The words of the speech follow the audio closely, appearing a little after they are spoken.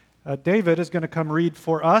David is going to come read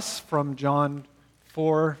for us from John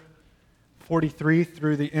 4:43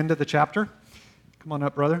 through the end of the chapter. Come on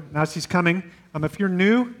up, brother. Now, as he's coming, if you're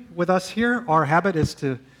new with us here, our habit is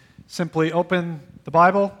to simply open the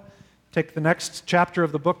Bible, take the next chapter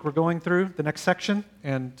of the book we're going through, the next section,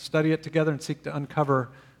 and study it together and seek to uncover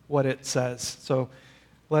what it says. So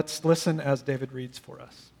let's listen as David reads for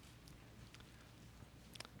us.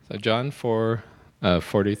 So John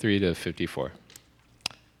 4:43 to 54.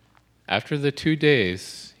 After the 2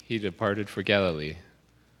 days, he departed for Galilee,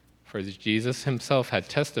 for Jesus himself had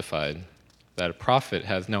testified that a prophet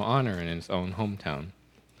has no honor in his own hometown.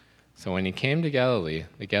 So when he came to Galilee,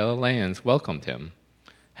 the Galileans welcomed him,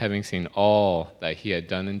 having seen all that he had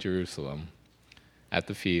done in Jerusalem at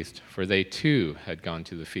the feast, for they too had gone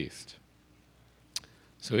to the feast.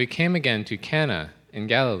 So he came again to Cana in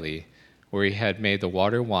Galilee, where he had made the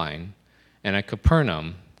water wine, and at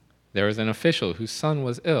Capernaum there was an official whose son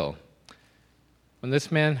was ill. When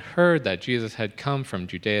this man heard that Jesus had come from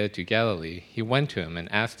Judea to Galilee, he went to him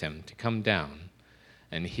and asked him to come down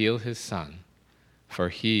and heal his son, for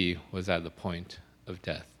he was at the point of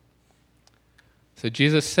death. So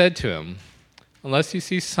Jesus said to him, "Unless you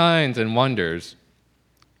see signs and wonders,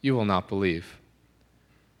 you will not believe."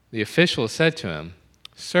 The official said to him,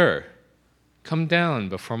 "Sir, come down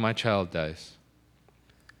before my child dies."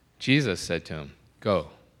 Jesus said to him,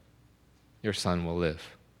 "Go, your son will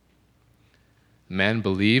live." The man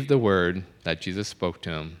believed the word that Jesus spoke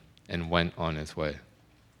to him and went on his way.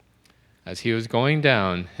 As he was going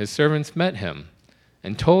down, his servants met him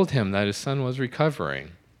and told him that his son was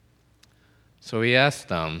recovering. So he asked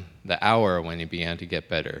them the hour when he began to get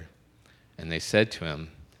better. And they said to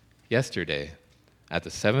him, "Yesterday, at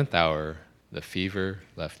the 7th hour, the fever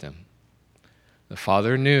left him." The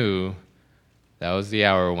father knew that was the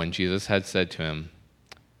hour when Jesus had said to him,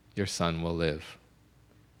 "Your son will live."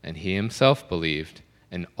 And he himself believed,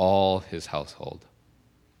 and all his household.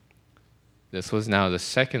 This was now the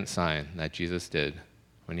second sign that Jesus did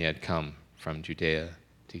when he had come from Judea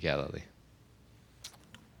to Galilee.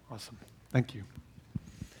 Awesome. Thank you.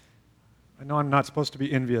 I know I'm not supposed to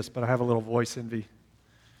be envious, but I have a little voice envy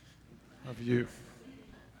of you.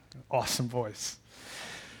 Awesome voice.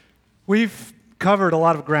 We've covered a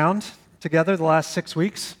lot of ground together the last 6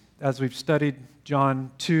 weeks as we've studied John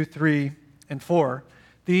 2, 3, and 4.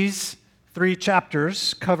 These 3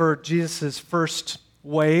 chapters cover Jesus' first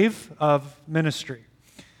wave of ministry.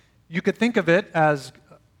 You could think of it as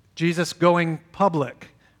Jesus going public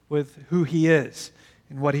with who he is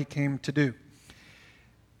and what he came to do.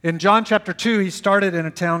 In John chapter 2, he started in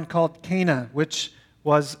a town called Cana, which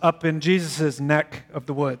was up in Jesus' neck of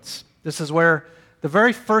the woods. This is where the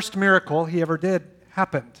very first miracle he ever did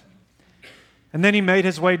happened. And then he made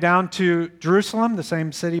his way down to Jerusalem, the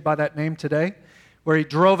same city by that name today, where he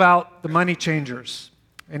drove out the money changers.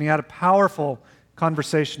 And he had a powerful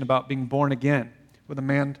conversation about being born again with a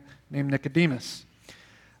man named Nicodemus.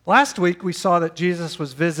 Last week, we saw that Jesus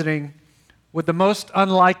was visiting with the most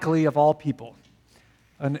unlikely of all people,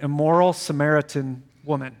 an immoral Samaritan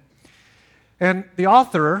woman. And the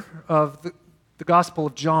author of the Gospel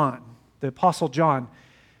of John, the Apostle John,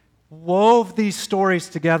 wove these stories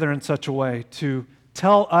together in such a way to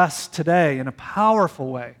tell us today in a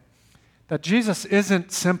powerful way that Jesus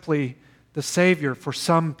isn't simply the Savior for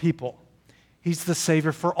some people. He's the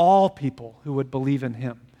Savior for all people who would believe in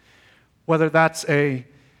him. Whether that's a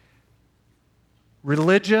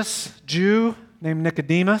religious Jew named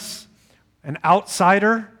Nicodemus, an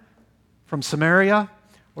outsider from Samaria,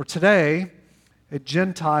 or today, a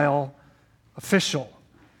Gentile official.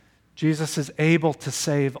 Jesus is able to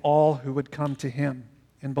save all who would come to him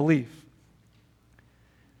in belief.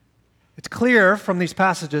 It's clear from these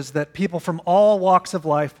passages that people from all walks of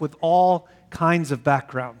life with all kinds of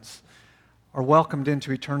backgrounds are welcomed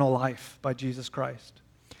into eternal life by Jesus Christ.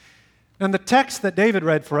 In the text that David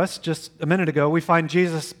read for us just a minute ago, we find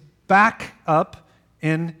Jesus back up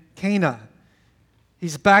in Cana.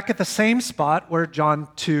 He's back at the same spot where John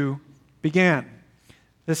 2 began.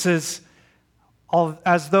 This is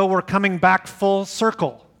as though we're coming back full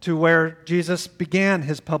circle to where Jesus began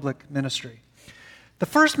his public ministry. The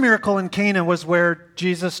first miracle in Cana was where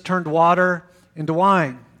Jesus turned water into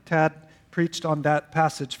wine. Tad preached on that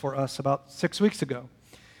passage for us about 6 weeks ago.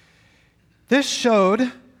 This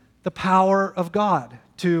showed the power of God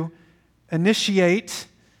to initiate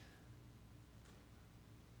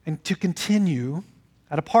and to continue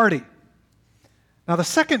at a party. Now, the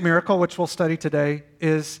second miracle, which we'll study today,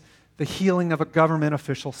 is the healing of a government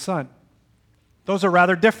official's son. Those are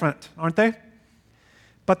rather different, aren't they?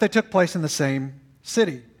 But they took place in the same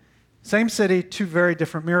city. Same city, 2 very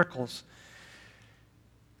different miracles.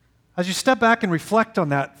 As you step back and reflect on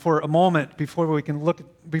that for a moment before we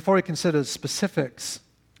consider the specifics,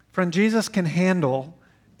 friend, Jesus can handle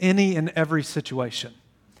any and every situation.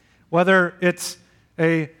 Whether it's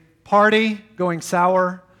a party going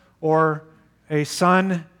sour or a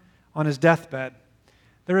son on his deathbed,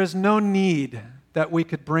 there is no need that we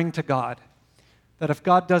could bring to God that if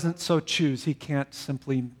God doesn't so choose, he can't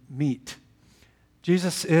simply meet.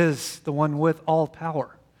 Jesus is the one with all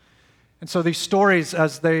power. And so these stories,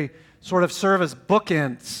 as they sort of serve as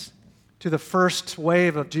bookends to the first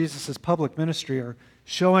wave of Jesus' public ministry, are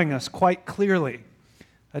showing us quite clearly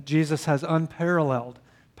that Jesus has unparalleled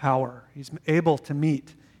power. He's able to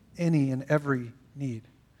meet any and every need.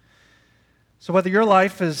 So whether your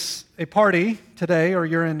life is a party today or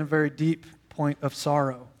you're in a very deep point of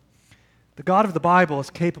sorrow, the God of the Bible is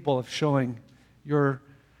capable of showing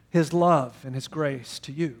his love and his grace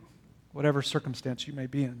to you, whatever circumstance you may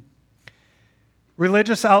be in.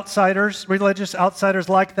 Religious outsiders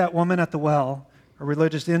like that woman at the well, or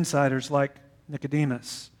religious insiders like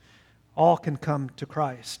Nicodemus, all can come to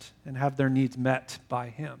Christ and have their needs met by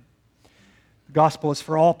him. The gospel is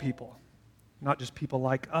for all people, not just people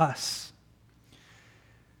like us.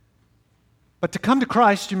 But to come to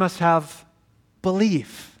Christ, you must have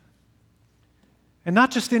belief. And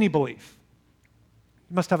not just any belief.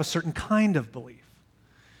 You must have a certain kind of belief.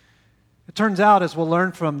 It turns out, as we'll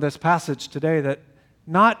learn from this passage today, that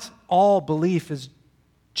not all belief is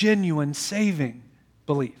genuine saving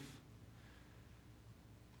belief.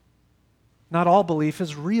 Not all belief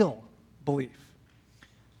is real belief.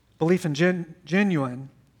 Belief in genuine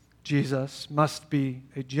Jesus must be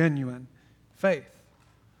a genuine faith.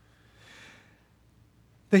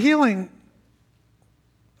 The healing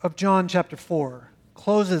of John chapter 4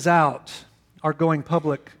 closes out our Going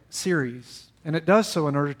Public series, and it does so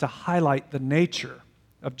in order to highlight the nature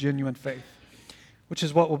of genuine faith, which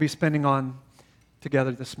is what we'll be spending on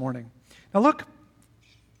together this morning. Now look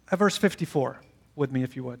at verse 54 with me,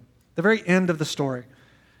 if you would, the very end of the story.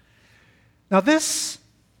 Now this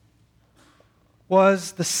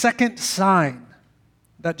was the second sign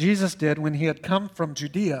that Jesus did when he had come from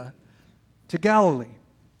Judea to Galilee.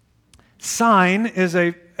 Sign is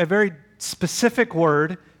a very specific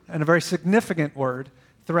word and a very significant word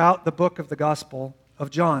throughout the book of the Gospel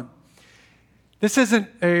of John. This isn't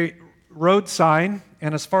a road sign,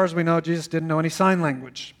 and as far as we know, Jesus didn't know any sign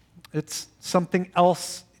language. It's something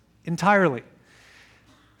else entirely.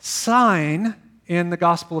 Sign in the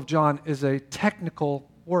Gospel of John is a technical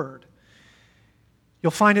word.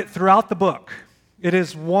 You'll find it throughout the book. It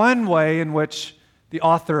is one way in which the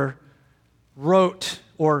author wrote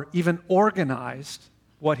or even organized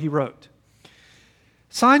what he wrote.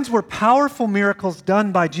 Signs were powerful miracles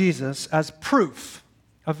done by Jesus as proof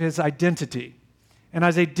of his identity and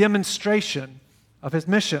as a demonstration of his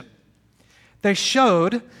mission. They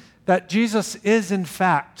showed that Jesus is in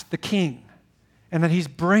fact the King and that he's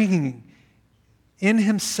bringing in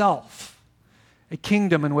himself a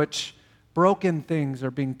kingdom in which broken things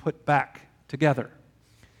are being put back together.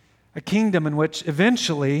 A kingdom in which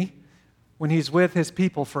eventually, when he's with his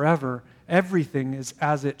people forever, everything is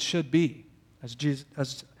as it should be,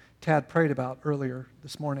 as Tad prayed about earlier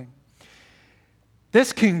this morning.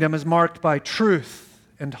 This kingdom is marked by truth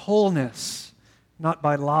and wholeness, not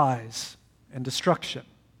by lies and destruction.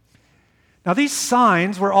 Now, these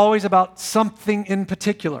signs were always about something in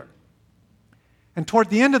particular. And toward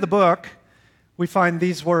the end of the book, we find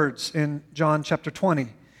these words in John chapter 20.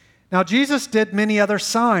 Now, Jesus did many other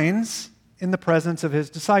signs in the presence of his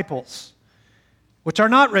disciples, which are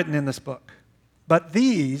not written in this book, but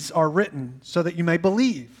these are written so that you may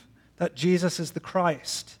believe that Jesus is the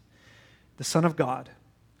Christ, the Son of God,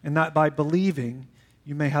 and that by believing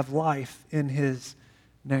you may have life in his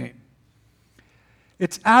name.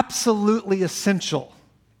 It's absolutely essential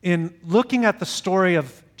in looking at the story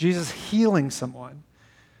of Jesus healing someone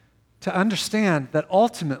to understand that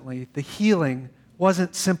ultimately the healing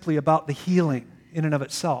wasn't simply about the healing in and of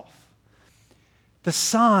itself. The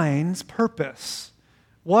sign's purpose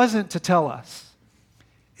wasn't to tell us,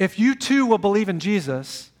 if you too will believe in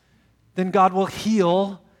Jesus, then God will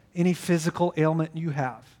heal any physical ailment you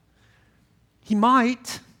have. He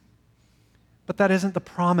might, but that isn't the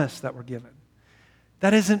promise that we're given.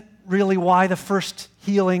 That isn't really why the first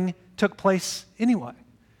healing took place anyway.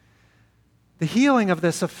 The healing of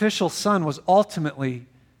this official son was ultimately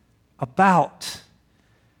about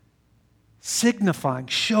signifying,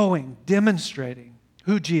 showing, demonstrating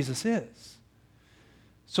who Jesus is,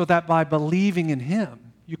 so that by believing in him,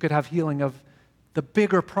 you could have healing of the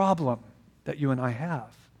bigger problem that you and I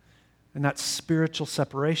have, and that's spiritual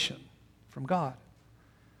separation from God.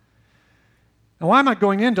 Now, why am I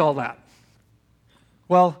going into all that?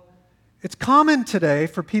 Well, it's common today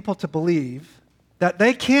for people to believe that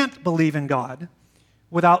they can't believe in God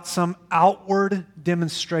without some outward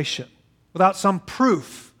demonstration, without some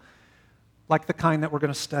proof, like the kind that we're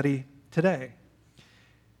going to study today.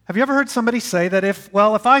 Have you ever heard somebody say that if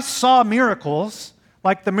I saw miracles,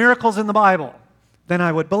 like the miracles in the Bible, then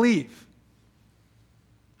I would believe?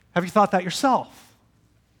 Have you thought that yourself?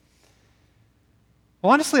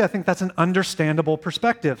 Well, honestly, I think that's an understandable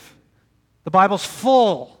perspective. The Bible's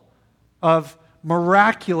full of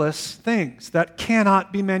miraculous things that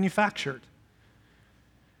cannot be manufactured.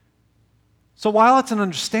 So while it's an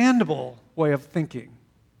understandable way of thinking,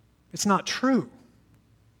 it's not true.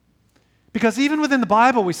 Because even within the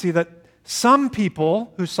Bible, we see that some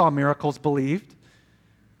people who saw miracles believed,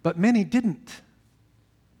 but many didn't.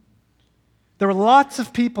 There were lots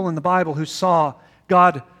of people in the Bible who saw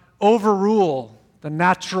God overrule the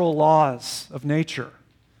natural laws of nature,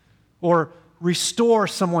 or restore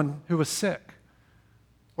someone who was sick,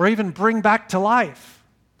 or even bring back to life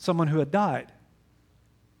someone who had died.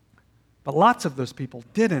 But lots of those people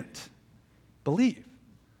didn't believe.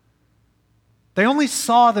 They only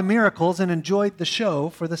saw the miracles and enjoyed the show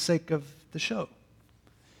for the sake of the show.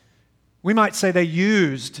 We might say they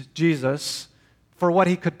used Jesus for what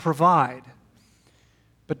he could provide,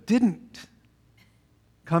 but didn't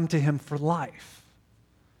come to him for life.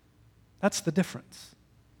 That's the difference.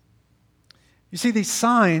 You see, these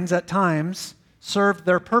signs at times served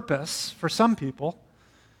their purpose for some people,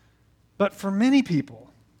 but for many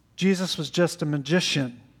people, Jesus was just a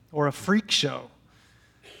magician or a freak show,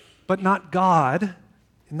 but not God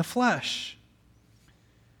in the flesh.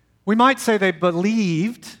 We might say they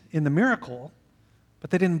believed in the miracle,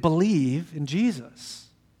 but they didn't believe in Jesus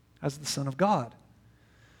as the Son of God.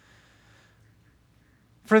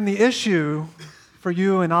 Friend, the issue for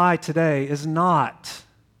you and I today is not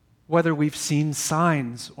whether we've seen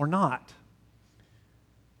signs or not.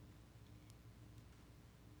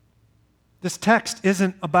 This text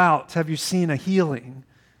isn't about have you seen a healing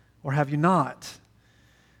or have you not.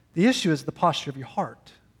 The issue is the posture of your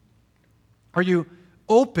heart. Are you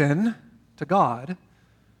open to God,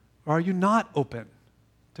 or are you not open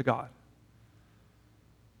to God?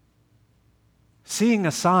 Seeing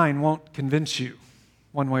a sign won't convince you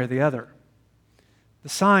one way or the other. The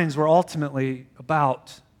signs were ultimately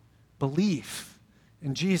about belief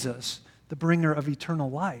in Jesus, the bringer of eternal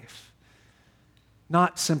life,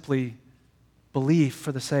 not simply belief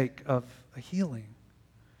for the sake of a healing.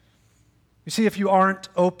 You see, if you aren't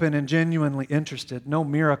open and genuinely interested, no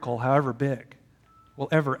miracle, however big, will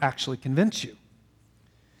ever actually convince you.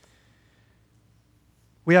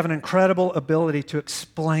 We have an incredible ability to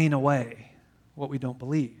explain away what we don't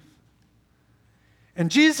believe. In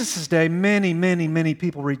Jesus' day, many, many, many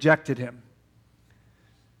people rejected him.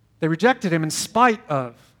 They rejected him in spite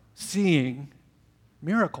of seeing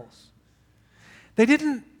miracles. They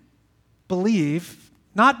didn't believe,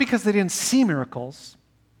 not because they didn't see miracles,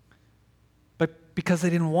 but because they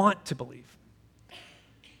didn't want to believe.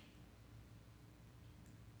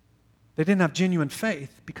 They didn't have genuine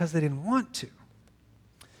faith because they didn't want to.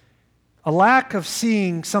 A lack of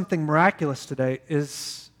seeing something miraculous today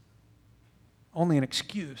is only an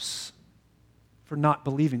excuse for not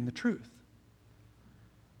believing the truth.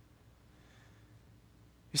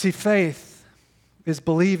 You see, faith is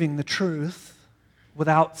believing the truth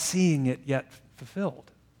without seeing it yet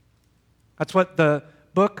fulfilled. That's what the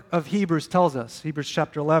book of Hebrews tells us. Hebrews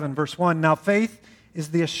chapter 11, verse 1. Now faith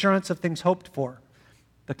is the assurance of things hoped for,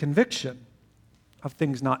 the conviction of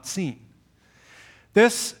things not seen.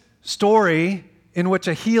 This story in which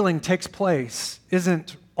a healing takes place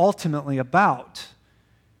isn't ultimately about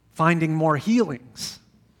finding more healings.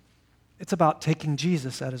 It's about taking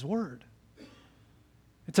Jesus at his word.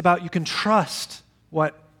 It's about you can trust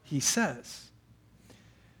what he says.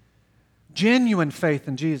 Genuine faith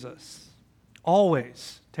in Jesus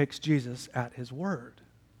always takes Jesus at his word.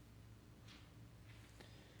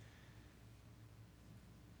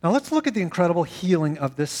 Now let's look at the incredible healing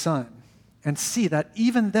of this son and see that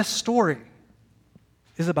even this story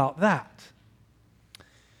is about that.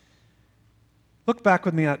 Look back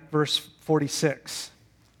with me at verse 46.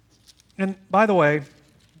 And by the way,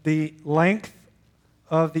 the length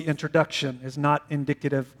of the introduction is not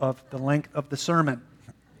indicative of the length of the sermon.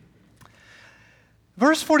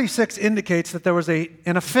 Verse 46 indicates that there was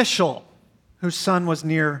an official whose son was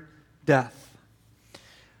near death.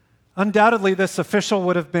 Undoubtedly, this official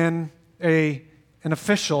would have been an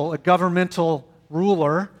official, a governmental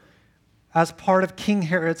ruler, as part of King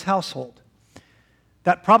Herod's household.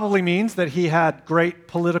 That probably means that he had great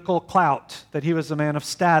political clout, that he was a man of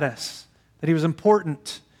status, that he was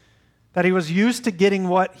important, that he was used to getting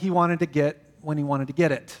what he wanted to get when he wanted to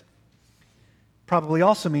get it. Probably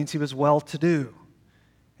also means he was well-to-do,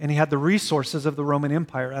 and he had the resources of the Roman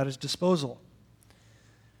Empire at his disposal.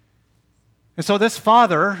 And so this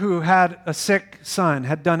father who had a sick son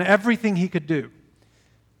had done everything he could do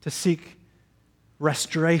to seek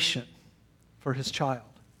restoration for his child.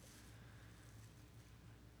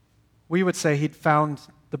 We would say he'd found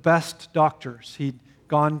the best doctors. He'd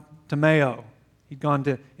gone to Mayo. He'd gone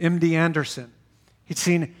to MD Anderson. He'd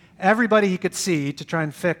seen everybody he could see to try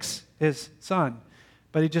and fix his son.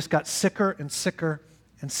 But he just got sicker and sicker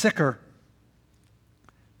and sicker.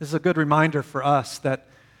 This is a good reminder for us that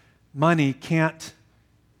money can't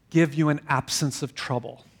give you an absence of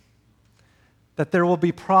trouble. That there will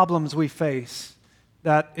be problems we face,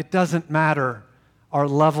 that it doesn't matter our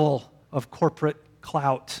level of corporate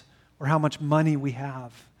clout or how much money we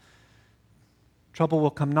have. Trouble will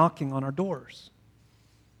come knocking on our doors.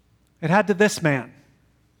 It had to this man.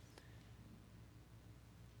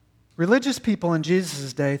 Religious people in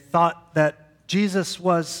Jesus' day thought that Jesus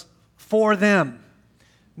was for them,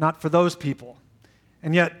 not for those people.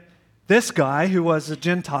 And yet, this guy, who was a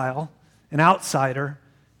Gentile, an outsider,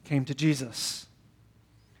 came to Jesus.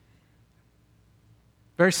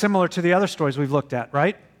 Very similar to the other stories we've looked at,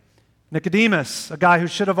 right? Nicodemus, a guy who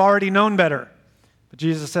should have already known better. But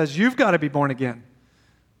Jesus says, you've got to be born again.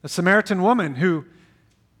 The Samaritan woman who,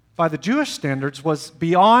 by the Jewish standards, was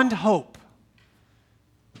beyond hope.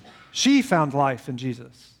 She found life in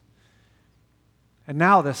Jesus. And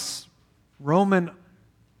now this Roman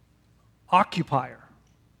occupier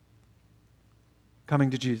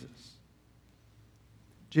coming to Jesus.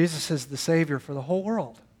 Jesus is the Savior for the whole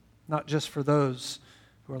world, not just for those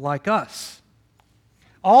who are like us.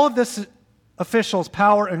 All of this official's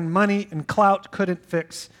power and money and clout couldn't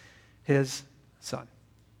fix his son.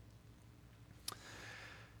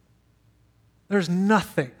 There's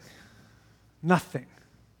nothing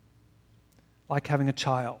like having a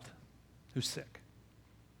child who's sick.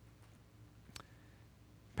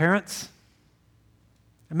 Parents,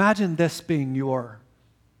 imagine this being your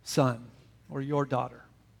son or your daughter.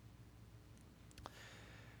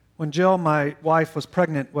 When Jill, my wife, was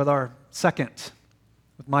pregnant with our second,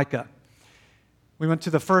 with Micah, we went to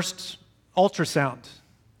the first ultrasound,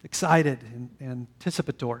 excited and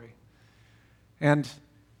anticipatory. And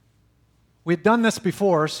we'd done this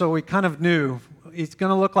before, so we kind of knew he's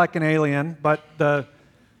going to look like an alien, but the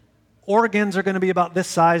organs are going to be about this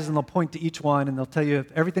size, and they'll point to each one, and they'll tell you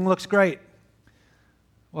if everything looks great.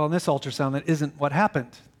 Well, in this ultrasound, that isn't what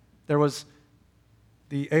happened. There was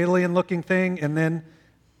the alien-looking thing, and then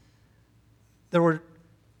there were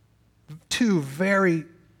two very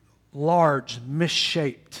large,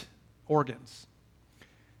 misshaped organs.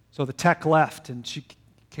 So the tech left, and she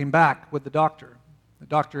came back with the doctor. The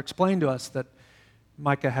doctor explained to us that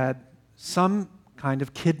Micah had some kind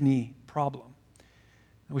of kidney problem.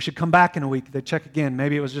 And we should come back in a week. They'd check again.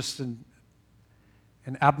 Maybe it was just an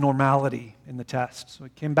abnormality in the test. So we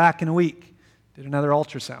came back in a week, did another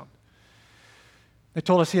ultrasound. They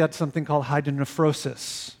told us he had something called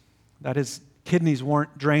hydronephrosis, that his kidneys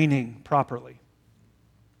weren't draining properly,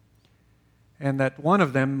 and that one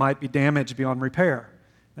of them might be damaged beyond repair.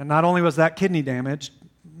 And not only was that kidney damaged,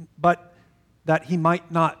 but that he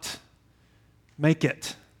might not make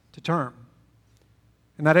it to term.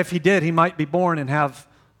 And that if he did, he might be born and have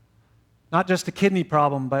not just a kidney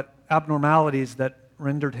problem, but abnormalities that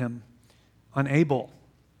rendered him unable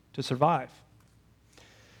to survive.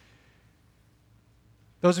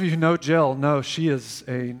 Those of you who know Jill know she is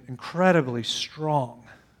an incredibly strong,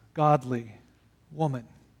 godly woman,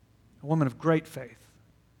 a woman of great faith.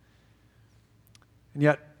 And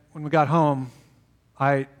yet, when we got home,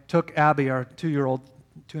 I took Abby, our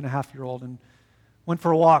 2.5-year-old, and went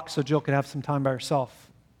for a walk so Jill could have some time by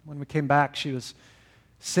herself. When we came back, she was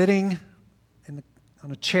sitting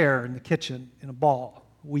on a chair in the kitchen in a ball,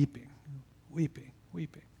 weeping.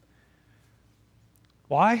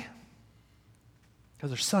 Why? Because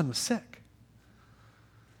her son was sick.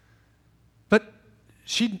 But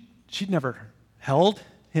she'd never held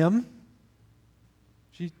him.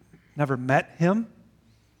 She never met him.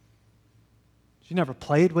 She never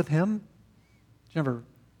played with him. She never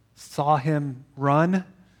saw him run,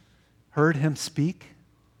 heard him speak.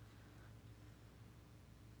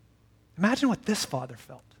 Imagine what this father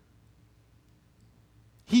felt.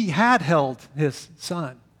 He had held his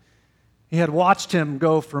son. He had watched him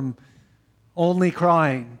go from only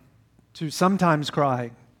crying to sometimes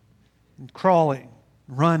crying, and crawling,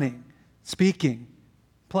 running, speaking,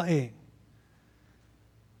 playing.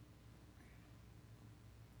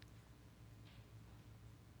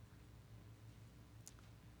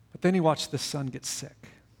 But then he watched this son get sick.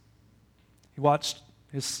 He watched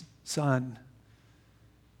his son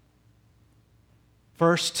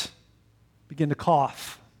first begin to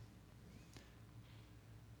cough,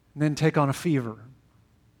 and then take on a fever,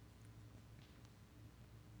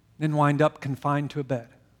 then wind up confined to a bed.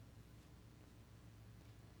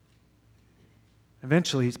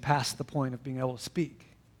 Eventually, he's past the point of being able to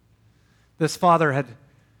speak. This father had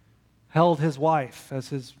held his wife as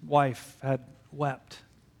his wife had wept.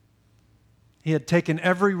 He had taken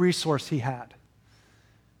every resource he had,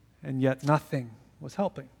 and yet nothing was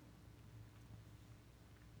helping.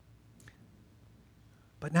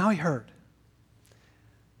 But now he heard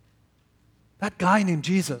that guy named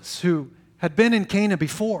Jesus who had been in Cana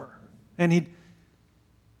before, and he'd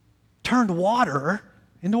turned water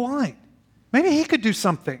into wine. Maybe he could do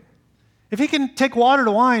something. If he can take water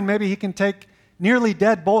to wine, maybe he can take nearly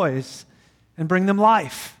dead boys and bring them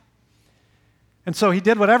life. And so he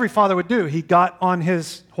did what every father would do. He got on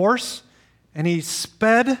his horse and he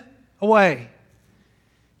sped away.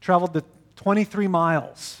 Traveled the 23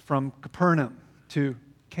 miles from Capernaum to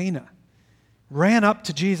Cana. Ran up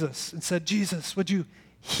to Jesus and said, Jesus, would you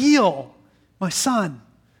heal my son?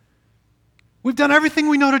 We've done everything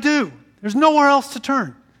we know to do. There's nowhere else to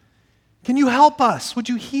turn. Can you help us? Would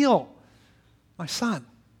you heal my son?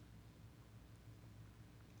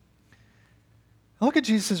 Now look at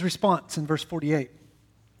Jesus' response in verse 48.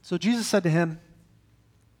 So Jesus said to him,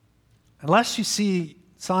 unless you see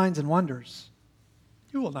signs and wonders,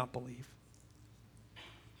 you will not believe.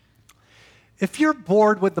 If you're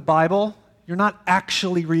bored with the Bible, you're not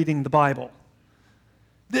actually reading the Bible.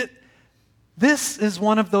 This is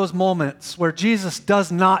one of those moments where Jesus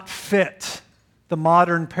does not fit the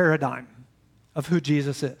modern paradigm of who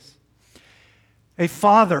Jesus is. A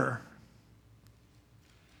father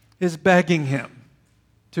is begging him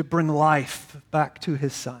to bring life back to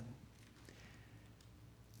his son.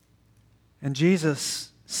 And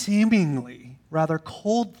Jesus, seemingly, rather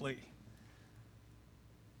coldly,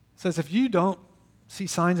 says, if you don't see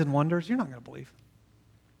signs and wonders, you're not going to believe.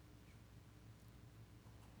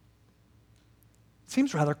 It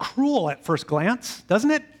seems rather cruel at first glance,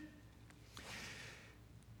 doesn't it? A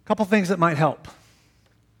couple things that might help.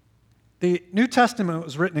 The New Testament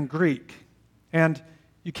was written in Greek, and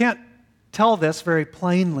you can't tell this very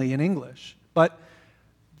plainly in English, but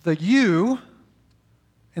the you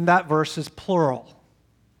in that verse is plural.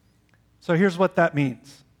 So here's what that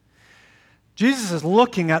means. Jesus is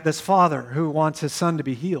looking at this father who wants his son to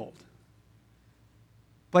be healed,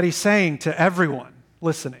 but he's saying to everyone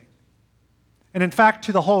listening, and in fact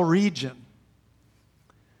to the whole region,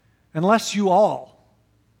 unless you all,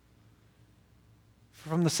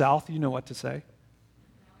 from the south, you know what to say.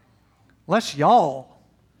 Unless y'all,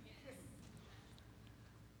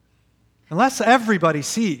 unless everybody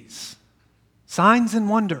sees signs and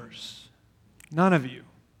wonders, none of you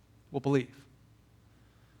will believe.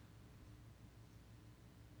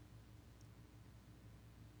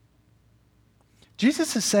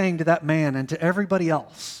 Jesus is saying to that man and to everybody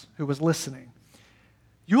else who was listening,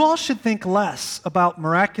 you all should think less about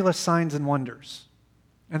miraculous signs and wonders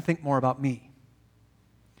and think more about me.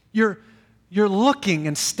 You're looking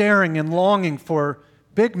and staring and longing for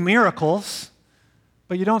big miracles,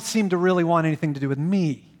 but you don't seem to really want anything to do with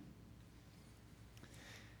me.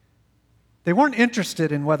 They weren't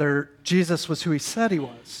interested in whether Jesus was who he said he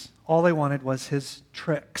was. All they wanted was his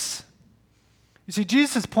tricks. You see,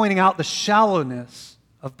 Jesus is pointing out the shallowness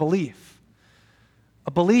of belief.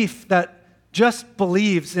 A belief that just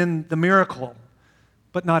believes in the miracle,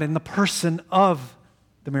 but not in the person of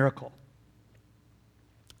the miracle.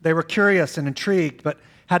 They were curious and intrigued, but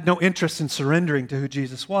had no interest in surrendering to who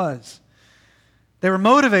Jesus was. They were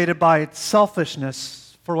motivated by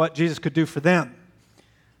selfishness for what Jesus could do for them,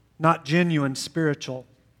 not genuine spiritual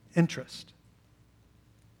interest.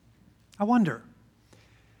 I wonder,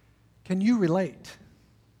 can you relate?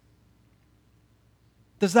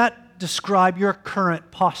 Does that describe your current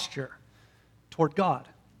posture toward God?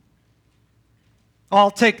 I'll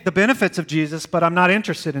take the benefits of Jesus, but I'm not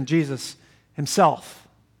interested in Jesus himself.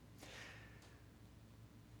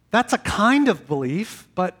 That's a kind of belief,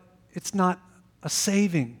 but it's not a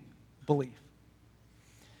saving belief.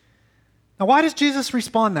 Now, why does Jesus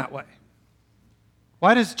respond that way?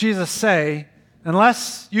 Why does Jesus say,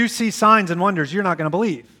 unless you see signs and wonders, you're not going to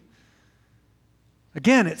believe?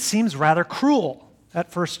 Again, it seems rather cruel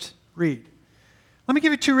at first read. Let me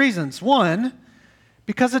give you two reasons. One,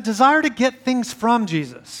 because a desire to get things from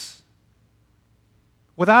Jesus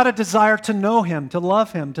without a desire to know him, to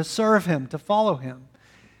love him, to serve him, to follow him,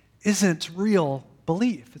 isn't real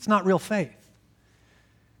belief. It's not real faith.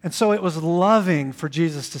 And so it was loving for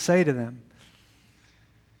Jesus to say to them,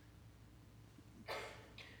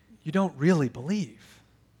 you don't really believe.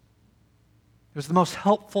 It was the most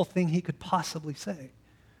helpful thing he could possibly say,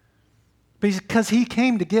 because he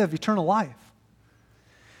came to give eternal life.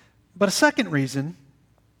 But a second reason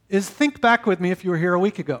is, think back with me if you were here a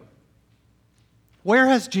week ago. Where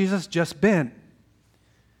has Jesus just been?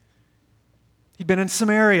 He'd been in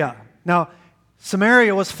Samaria. Now,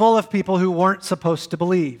 Samaria was full of people who weren't supposed to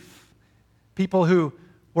believe, people who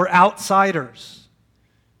were outsiders,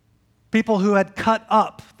 people who had cut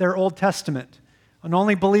up their Old Testament and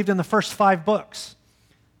only believed in the first 5 books.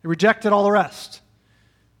 They rejected all the rest.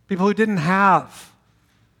 People who didn't have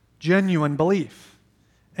genuine belief.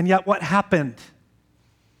 And yet what happened?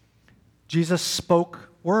 Jesus spoke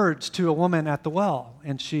words to a woman at the well,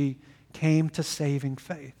 and she came to saving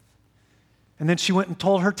faith. And then she went and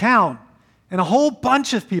told her town, and a whole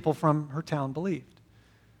bunch of people from her town believed.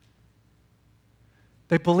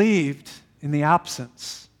 They believed in the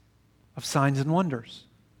absence of signs and wonders.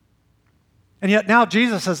 And yet now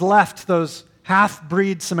Jesus has left those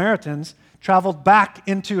half-breed Samaritans, traveled back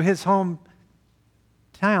into his home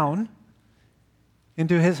town,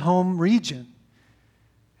 into his home region,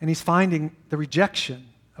 and he's finding the rejection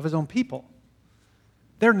of his own people.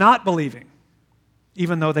 They're not believing,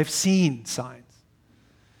 even though they've seen signs.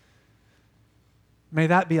 May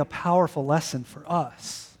that be a powerful lesson for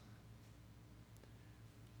us.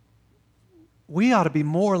 We ought to be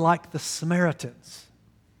more like the Samaritans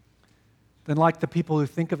than like the people who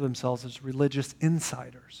think of themselves as religious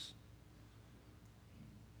insiders.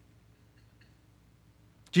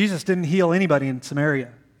 Jesus didn't heal anybody in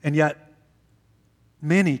Samaria, and yet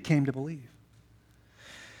many came to believe.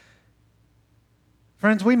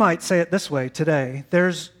 Friends, we might say it this way today.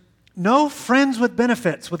 There's no friends with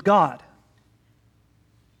benefits with God.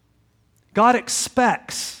 God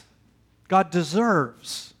expects, God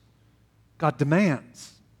deserves, God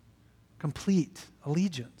demands complete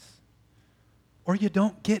allegiance, or you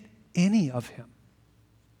don't get any of him.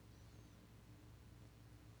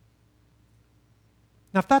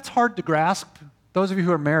 Now, if that's hard to grasp, those of you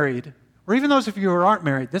who are married, or even those of you who aren't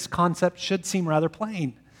married, this concept should seem rather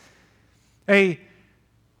plain. A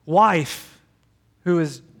wife who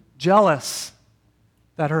is jealous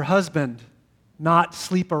that her husband not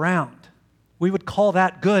sleep around, we would call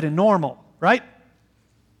that good and normal, right?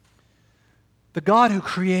 The God who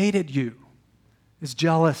created you is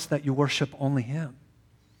jealous that you worship only him.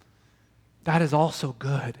 That is also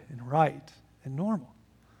good and right and normal.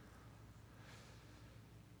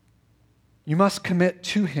 You must commit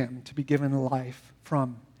to him to be given life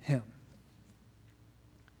from him.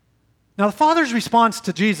 Now, the Father's response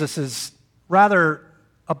to Jesus' rather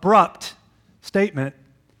abrupt statement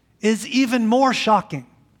is even more shocking.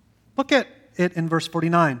 Look at it in verse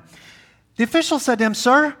 49. The official said to him,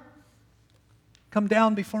 "Sir, come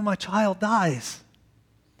down before my child dies."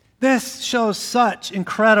 This shows such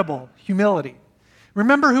incredible humility.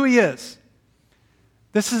 Remember who he is.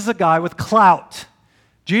 This is a guy with clout.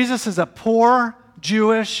 Jesus is a poor,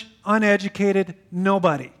 Jewish, uneducated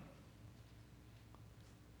nobody.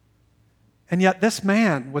 And yet this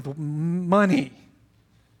man with money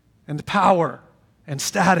and power and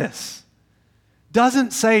status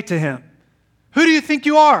doesn't say to him, "Who do you think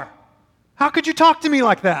you are? How could you talk to me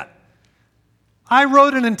like that? I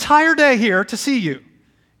rode an entire day here to see you,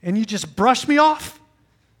 and you just brushed me off?"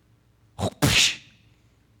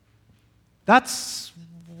 That's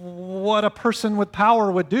what a person with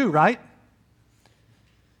power would do, right?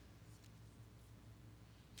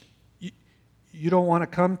 You don't want to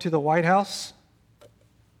come to the White House?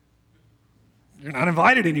 You're not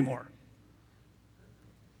invited anymore.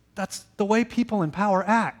 That's the way people in power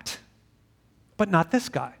act. But not this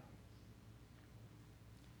guy.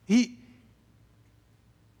 He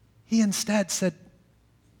instead said,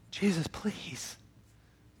 "Jesus, please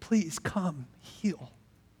come heal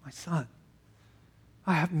my son.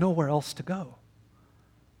 I have nowhere else to go."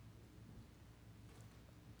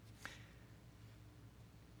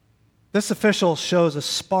 This official shows a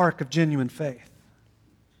spark of genuine faith.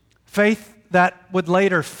 Faith that would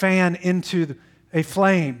later fan into a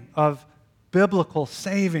flame of biblical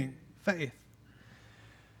saving faith.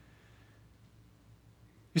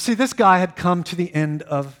 You see, this guy had come to the end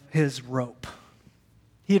of his rope.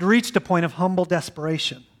 He had reached a point of humble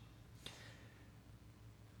desperation.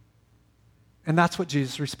 And that's what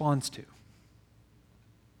Jesus responds to.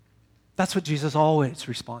 That's what Jesus always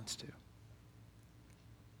responds to.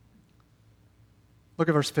 Look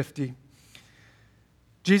at verse 50.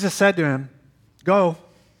 Jesus said to him, "Go,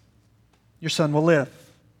 your son will live."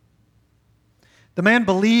 The man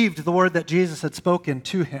believed the word that Jesus had spoken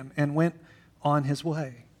to him and went on his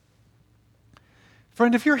way.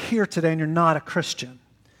 Friend, if you're here today and you're not a Christian,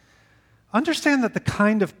 understand that the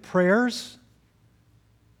kind of prayers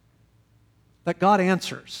that God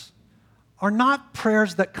answers are not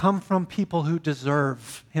prayers that come from people who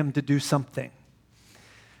deserve Him to do something.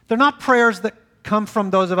 They're not prayers that come from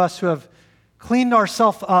those of us who have cleaned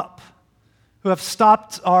ourselves up, who have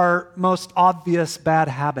stopped our most obvious bad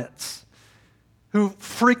habits, who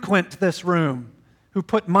frequent this room, who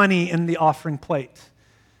put money in the offering plate,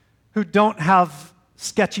 who don't have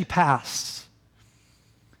sketchy pasts.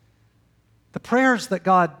 The prayers that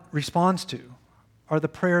God responds to are the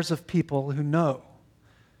prayers of people who know,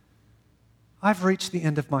 I've reached the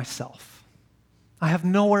end of myself. I have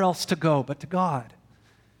nowhere else to go but to God.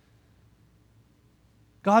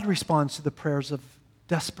 God responds to the prayers of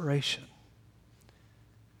desperation,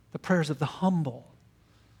 the prayers of the humble,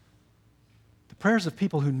 the prayers of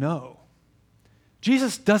people who know.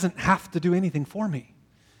 Jesus doesn't have to do anything for me,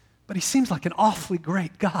 but He seems like an awfully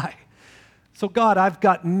great guy. So God, I've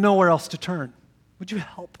got nowhere else to turn. Would you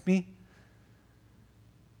help me?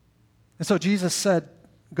 And so Jesus said,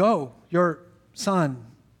 go, your son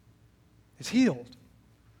is healed.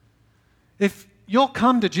 If you'll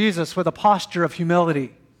come to Jesus with a posture of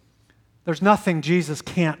humility, there's nothing Jesus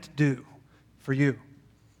can't do for you.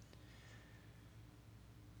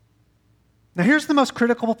 Now here's the most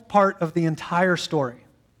critical part of the entire story.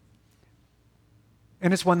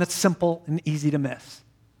 And it's one that's simple and easy to miss.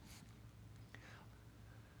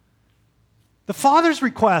 The Father's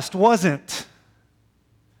request wasn't,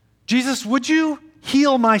 Jesus, would you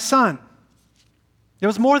heal my son? It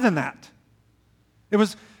was more than that. It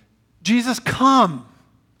was, Jesus, come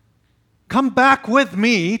back with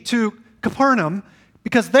me to Capernaum,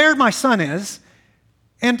 because there my son is,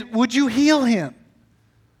 and would you heal him?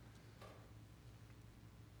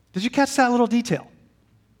 Did you catch that little detail?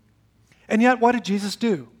 And yet, what did Jesus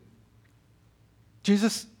do?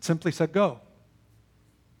 Jesus simply said, go.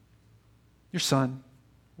 Your son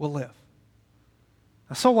will live.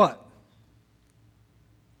 Now, so what?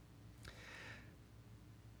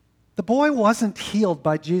 The boy wasn't healed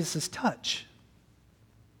by Jesus' touch.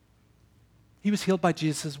 He was healed by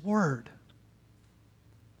Jesus' word.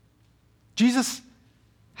 Jesus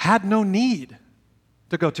had no need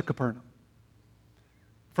to go to Capernaum.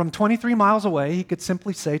 From 23 miles away, He could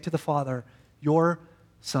simply say to the Father, your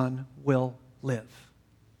son will live.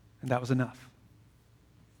 And that was enough.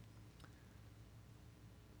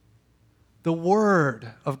 The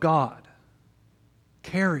Word of God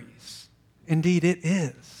carries, indeed it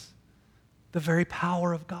is, the very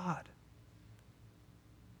power of God.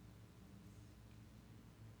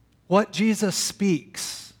 What Jesus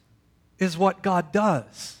speaks is what God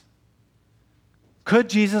does. Could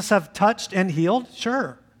Jesus have touched and healed?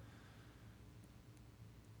 Sure.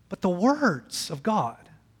 But the words of God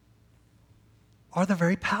are the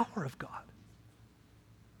very power of God.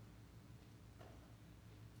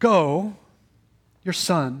 Go, your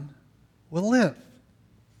son will live.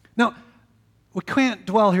 Now, we can't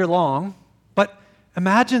dwell here long, but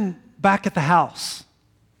imagine back at the house,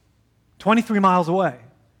 23 miles away.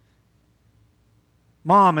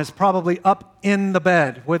 Mom is probably up in the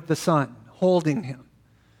bed with the son, holding him.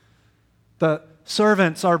 The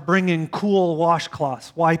servants are bringing cool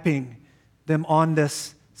washcloths, wiping them on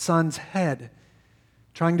this son's head,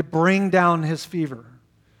 trying to bring down his fever.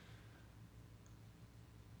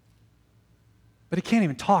 But he can't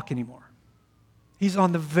even talk anymore. He's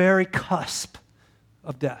on the very cusp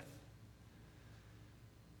of death.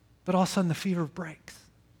 But all of a sudden the fever breaks.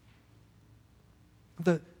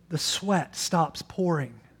 The sweat stops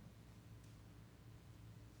pouring.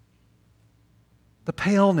 The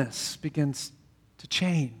paleness begins to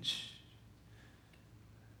change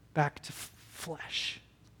back to flesh.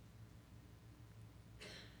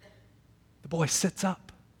 The boy sits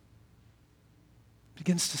up,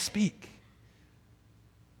 begins to speak.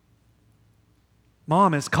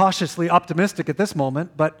 Mom is cautiously optimistic at this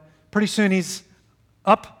moment, but pretty soon he's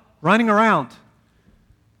up, running around.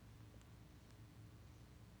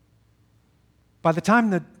 By the time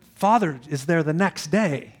the father is there the next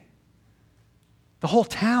day, the whole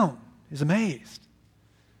town is amazed.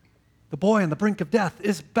 The boy on the brink of death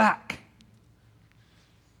is back.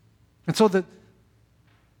 And so the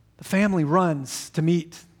family runs to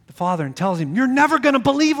meet the father and tells him, you're never going to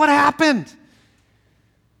believe what happened.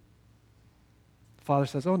 The father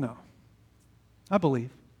says, oh no, I believe.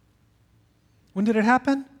 When did it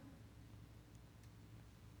happen?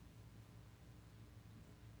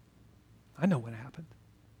 I know when it happened.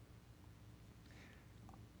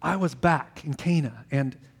 I was back in Cana,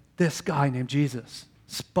 and this guy named Jesus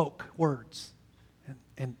spoke words,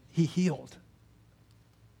 and he healed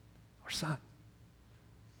our son.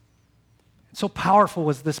 And so powerful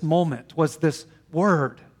was this moment, was this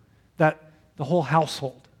word that the whole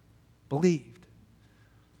household believed.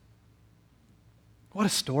 What a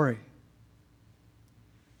story.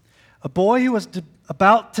 A boy who was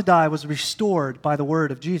about to die was restored by the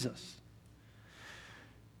word of Jesus.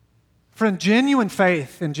 Friend, genuine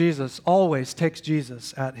faith in Jesus always takes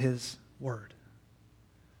Jesus at his word.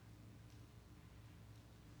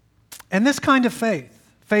 And this kind of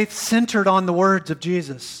faith centered on the words of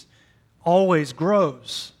Jesus, always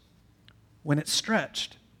grows when it's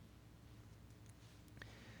stretched.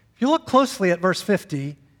 If you look closely at verse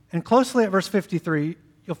 50 and closely at verse 53,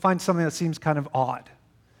 you'll find something that seems kind of odd.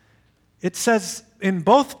 It says in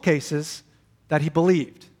both cases that he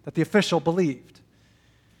believed, that the official believed.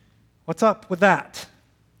 What's up with that?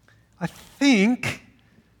 I think,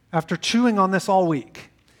 after chewing on this all week,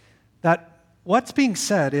 that what's being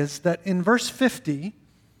said is that in verse 50,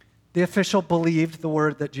 the official believed the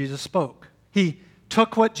word that Jesus spoke. He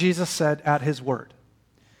took what Jesus said at his word.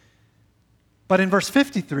 But in verse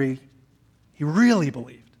 53, he really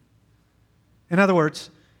believed. In other words,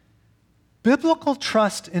 biblical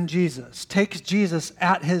trust in Jesus takes Jesus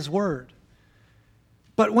at his word.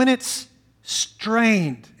 But when it's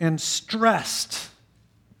strained and stressed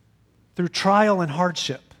through trial and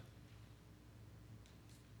hardship,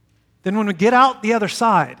 then when we get out the other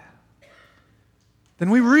side, then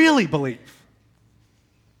we really believe.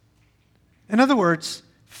 In other words,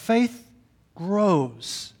 faith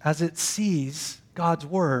grows as it sees God's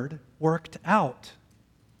word worked out.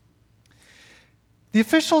 The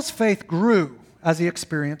official's faith grew as he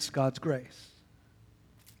experienced God's grace.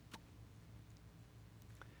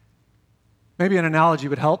 Maybe an analogy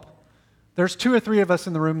would help. There's 2 or 3 of us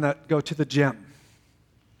in the room that go to the gym.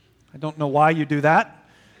 I don't know why you do that,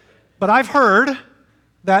 but I've heard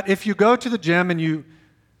that if you go to the gym and you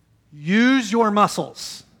use your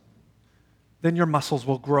muscles, then your muscles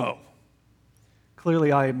will grow.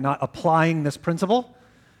 Clearly, I am not applying this principle,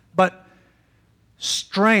 but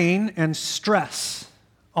strain and stress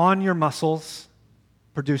on your muscles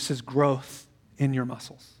produces growth in your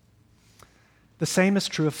muscles. The same is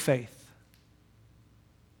true of faith.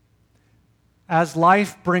 As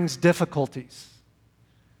life brings difficulties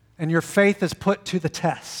and your faith is put to the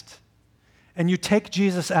test and you take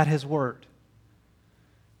Jesus at his word,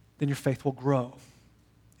 then your faith will grow.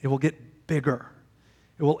 It will get bigger.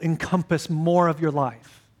 It will encompass more of your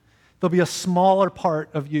life. There'll be a smaller part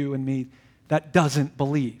of you and me that doesn't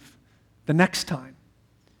believe the next time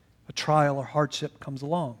a trial or hardship comes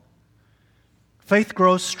along. Faith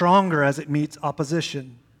grows stronger as it meets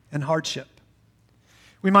opposition and hardship.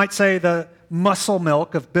 We might say the muscle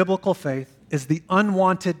milk of biblical faith is the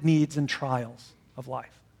unwanted needs and trials of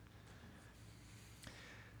life.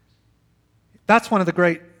 That's one of the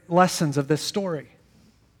great lessons of this story.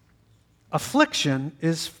 Affliction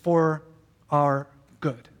is for our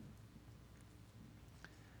good.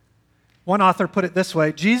 One author put it this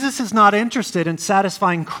way: Jesus is not interested in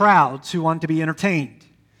satisfying crowds who want to be entertained.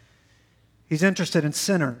 He's interested in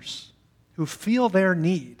sinners who feel their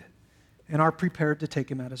need and are prepared to take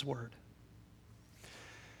him at his word.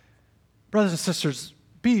 Brothers and sisters,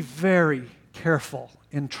 be very careful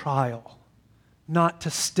in trial not to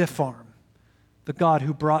stiff-arm the God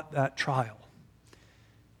who brought that trial,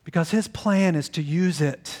 because his plan is to use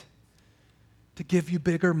it to give you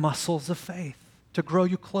bigger muscles of faith, to grow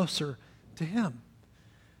you closer to him,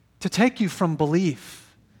 to take you from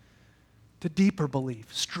belief to deeper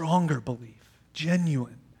belief, stronger belief,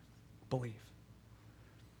 genuine belief.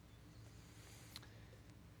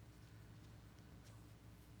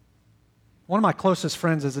 One of my closest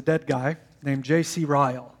friends is a dead guy named J.C.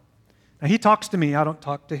 Ryle. Now, he talks to me. I don't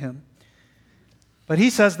talk to him. But he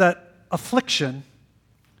says that affliction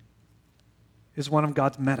is one of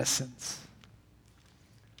God's medicines.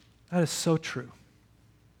 That is so true.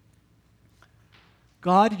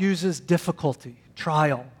 God uses difficulty,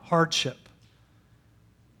 trial, hardship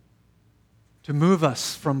to move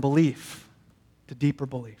us from belief to deeper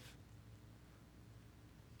belief.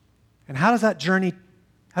 And how does that journey,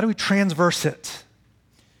 how do we transverse it?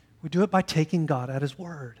 We do it by taking God at his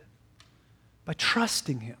word, by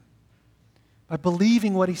trusting him, by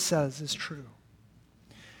believing what he says is true.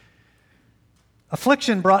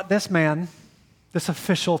 Affliction brought this man, this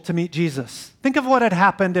official, to meet Jesus. Think of what had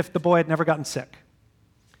happened if the boy had never gotten sick.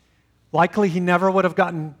 Likely he never would have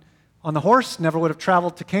gotten on the horse, never would have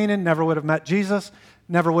traveled to Canaan, never would have met Jesus,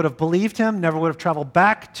 never would have believed him, never would have traveled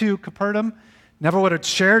back to Capernaum, never would have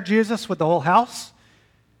shared Jesus with the whole house.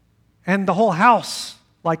 And the whole house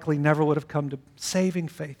likely never would have come to saving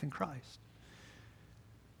faith in Christ.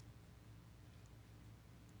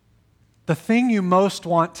 The thing you most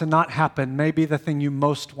want to not happen may be the thing you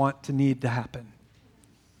most want to need to happen.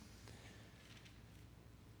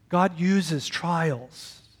 God uses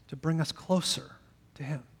trials to bring us closer to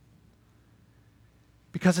Him.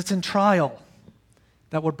 Because it's in trial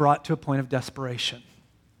that we're brought to a point of desperation,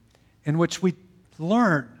 in which we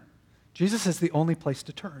learn Jesus is the only place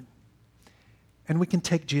to turn. And we can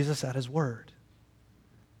take Jesus at His word.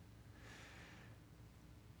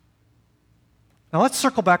 Now let's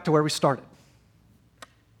circle back to where we started.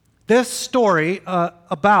 This story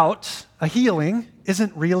about a healing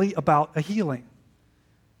isn't really about a healing.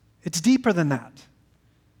 It's deeper than that.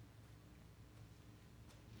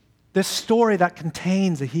 This story that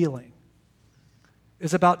contains a healing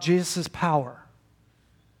is about Jesus' power.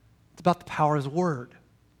 It's about the power of His word.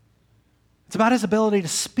 It's about His ability to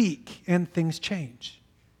speak and things change.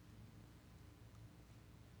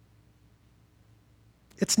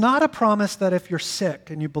 It's not a promise that if you're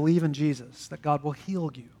sick and you believe in Jesus, that God will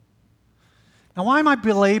heal you. Now, why am I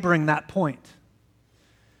belaboring that point?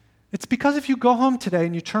 It's because if you go home today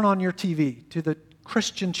and you turn on your TV to the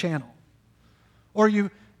Christian channel, or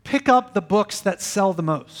you pick up the books that sell the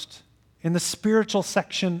most in the spiritual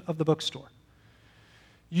section of the bookstore,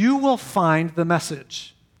 you will find the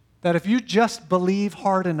message that if you just believe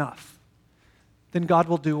hard enough, then God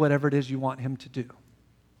will do whatever it is you want Him to do.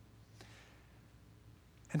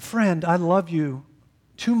 And friend, I love you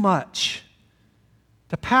too much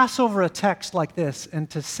to pass over a text like this and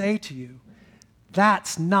to say to you,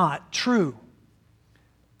 that's not true.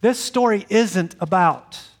 This story isn't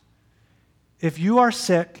about if you are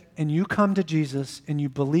sick and you come to Jesus and you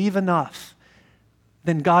believe enough,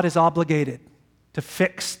 then God is obligated to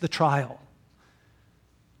fix the trial.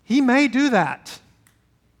 He may do that.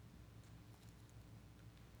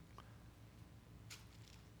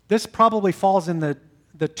 This probably falls in the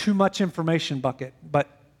too much information bucket,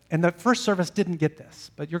 and the first service didn't get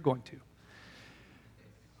this, but you're going to.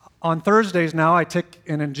 On Thursdays now, I take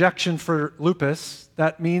an injection for lupus.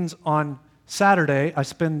 That means on Saturday, I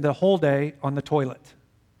spend the whole day on the toilet.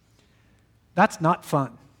 That's not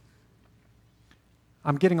fun.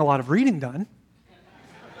 I'm getting a lot of reading done.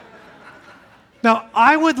 Now,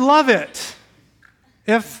 I would love it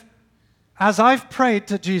if, as I've prayed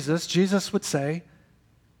to Jesus, Jesus would say,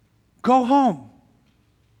 go home.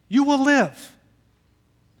 You will live.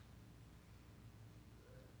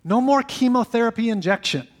 No more chemotherapy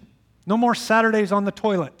injection. No more Saturdays on the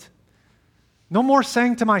toilet. No more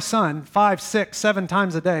saying to my son 5, 6, 7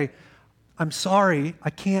 times a day, I'm sorry, I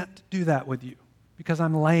can't do that with you because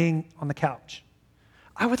I'm laying on the couch.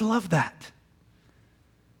 I would love that.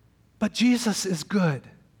 But Jesus is good.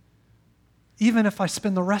 Even if I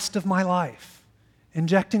spend the rest of my life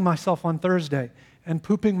injecting myself on Thursday and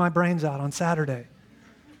pooping my brains out on Saturday.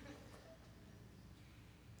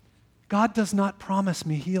 God does not promise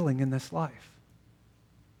me healing in this life.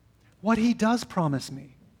 What He does promise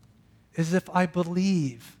me is if I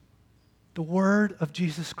believe the word of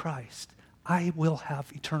Jesus Christ, I will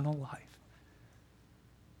have eternal life.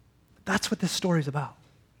 That's what this story is about.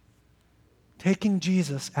 Taking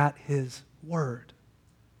Jesus at His word.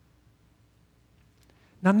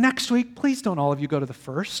 Now, next week, please don't all of you go to the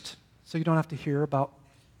first, so you don't have to hear about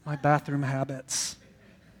my bathroom habits.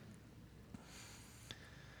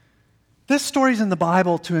 This story is in the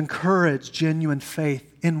Bible to encourage genuine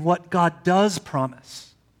faith in what God does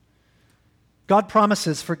promise. God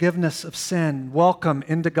promises forgiveness of sin, welcome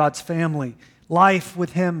into God's family, life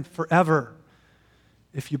with Him forever,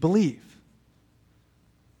 if you believe.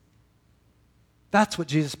 That's what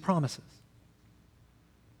Jesus promises.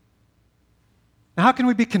 Now, how can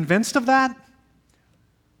we be convinced of that?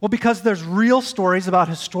 Well, because there's real stories about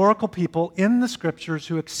historical people in the Scriptures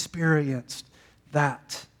who experienced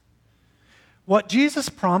that. What Jesus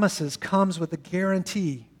promises comes with a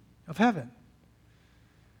guarantee of heaven.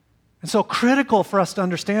 And so critical for us to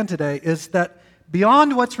understand today is that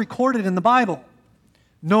beyond what's recorded in the Bible,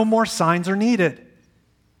 no more signs are needed.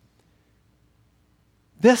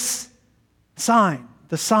 This sign,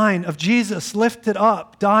 the sign of Jesus lifted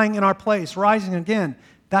up, dying in our place, rising again,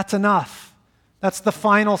 that's enough. That's the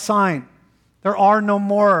final sign. There are no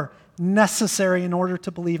more necessary in order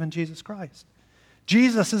to believe in Jesus Christ.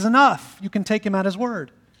 Jesus is enough. You can take Him at His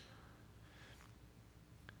word.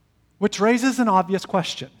 Which raises an obvious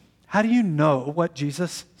question. How do you know what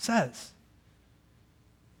Jesus says?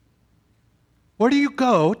 Where do you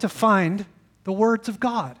go to find the words of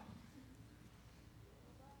God?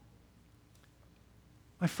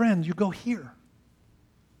 My friend, you go here.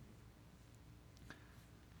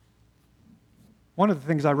 One of the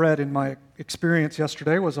things I read in my experience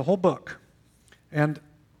yesterday was a whole book. And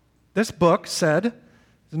this book said,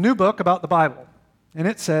 it's a new book about the Bible. And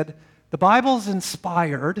it said, the Bible's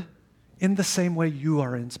inspired in the same way you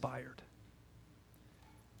are inspired.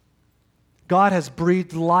 God has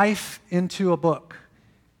breathed life into a book.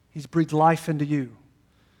 He's breathed life into you.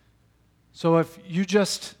 So if you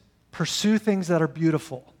just pursue things that are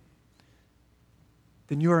beautiful,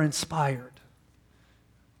 then you are inspired.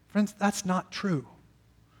 Friends, that's not true.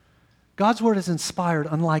 God's word is inspired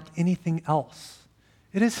unlike anything else.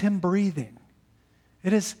 It is Him breathing.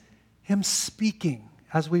 It is Him speaking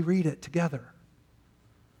as we read it together.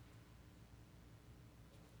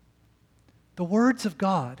 The words of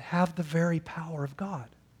God have the very power of God.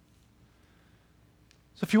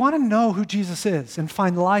 So if you want to know who Jesus is and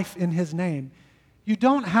find life in His name, you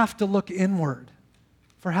don't have to look inward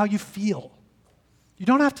for how you feel. You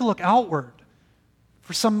don't have to look outward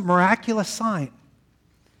for some miraculous sign.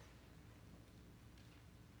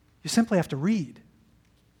 You simply have to read.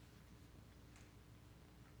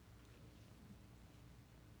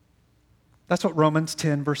 That's what Romans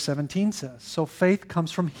 10, verse 17 says. So faith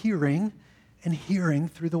comes from hearing, and hearing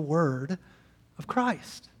through the word of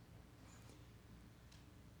Christ.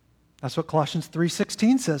 That's what Colossians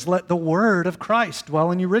 3:16 says. Let the word of Christ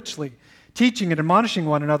dwell in you richly, teaching and admonishing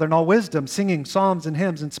one another in all wisdom, singing psalms and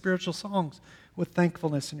hymns and spiritual songs with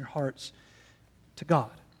thankfulness in your hearts to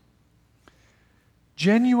God.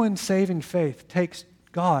 Genuine saving faith takes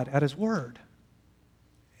God at His word.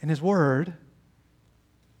 And His word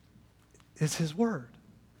is His word.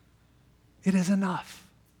 It is enough.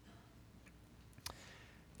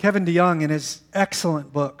 Kevin DeYoung, in his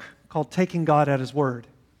excellent book called Taking God at His Word,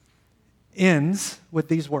 ends with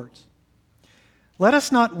these words. Let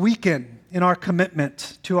us not weaken in our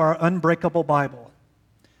commitment to our unbreakable Bible.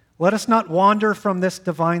 Let us not wander from this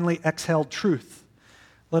divinely exhaled truth.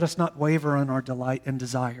 Let us not waver in our delight and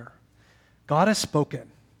desire. God has spoken,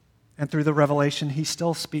 and through the revelation, He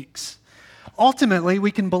still speaks. Ultimately, we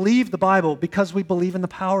can believe the Bible because we believe in the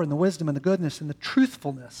power and the wisdom and the goodness and the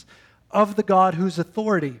truthfulness of the God whose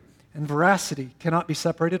authority and veracity cannot be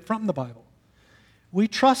separated from the Bible. We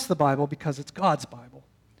trust the Bible because it's God's Bible.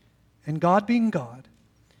 And God being God,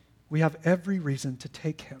 we have every reason to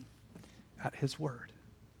take Him at His word.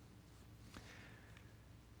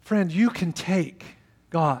 Friend, you can take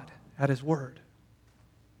God at His word.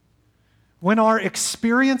 When our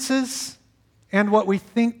experiences and what we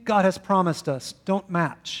think God has promised us don't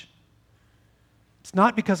match, it's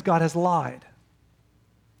not because God has lied.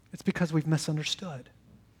 It's because we've misunderstood.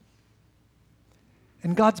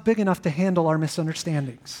 And God's big enough to handle our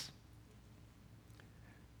misunderstandings.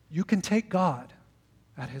 You can take God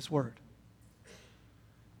at His word.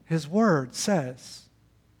 His word says,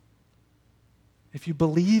 if you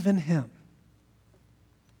believe in Him,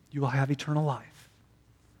 you will have eternal life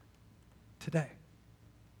today.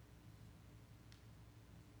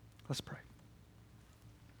 Let's pray.